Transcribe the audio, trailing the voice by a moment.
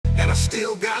I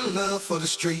still got love for the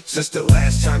streets. Since the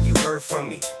last time you heard from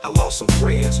me, I lost some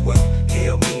friends. Well,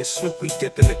 hell, me and Snoop, we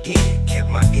dipping again. Kept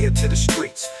my ear to the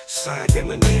streets, signed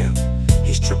Eminem.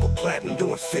 He's triple platinum,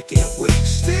 doing 50 a week.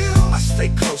 Still, I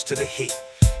stay close to the heat.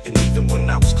 And even when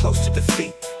I was close to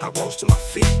defeat, I rose to my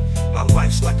feet. My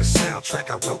life's like a soundtrack,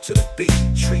 I wrote to the beat.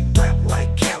 Treat rap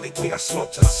like Cali, we I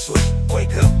smoke till I sleep.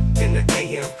 Wake up in the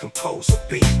AM, compose a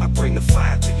beat. I bring the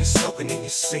fire till you're soaking in your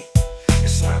seat.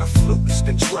 It's not a fluke, it's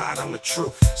been tried, I'm the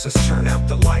truth. Since turn out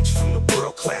the lights from the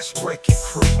world-class wrecking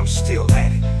crew, I'm still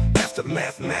at it, after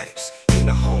mathematics. In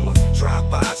the home of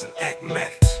drive-bys and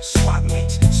acmatics. Swap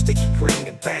meets, sticky green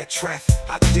and bad traffic.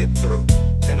 I dip through,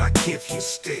 then I give you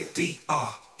still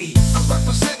D-R-E. I'm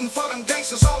representing for them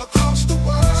gangsters all across the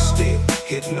world. Still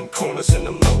hitting them corners and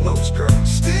them low-lows, girl.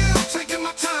 Still taking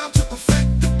my time to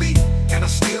perfect the beat. And I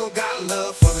still got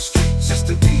love for the streets. Just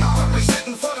the D-R-E. I'm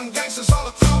representing for them gangsters all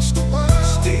across the world.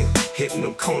 Still hitting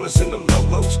them corners and them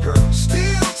low-lows, girl.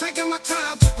 Still taking my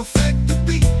time to perfect the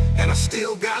beat. And I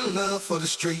still got love for the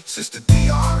streets. It's the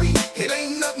D.R.E. It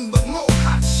ain't nothing but more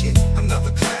hot shit.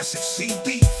 Another classic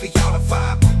CD for y'all to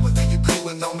vibe. Whether you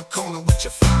coolin' on the corner with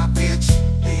your fire, bitch.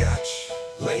 Biatch,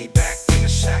 lay back in the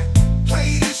shack.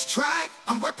 Play this track.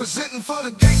 I'm representing for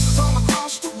the gangsters all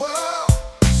across the world.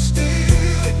 Still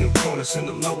hitting them corners and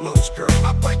them low-lows, girl.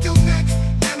 I break your neck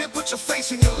and then put your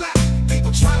face in your lap.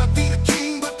 People tryna be the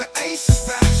king, but the ace is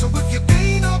back. So if you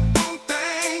ain't up on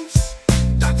things,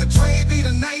 Dr. Dre be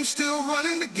the name, still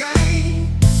running the game.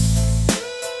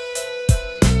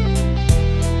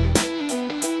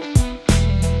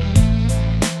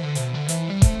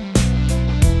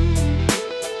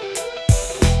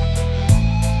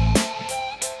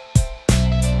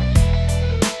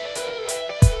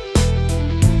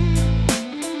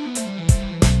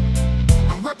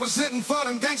 I'm representing for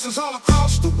them gangsters all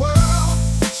across the world.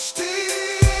 Still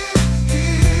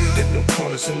hitting them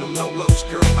corners and them low-lows,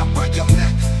 girl. I break your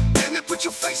neck and then put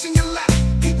your face in your lap.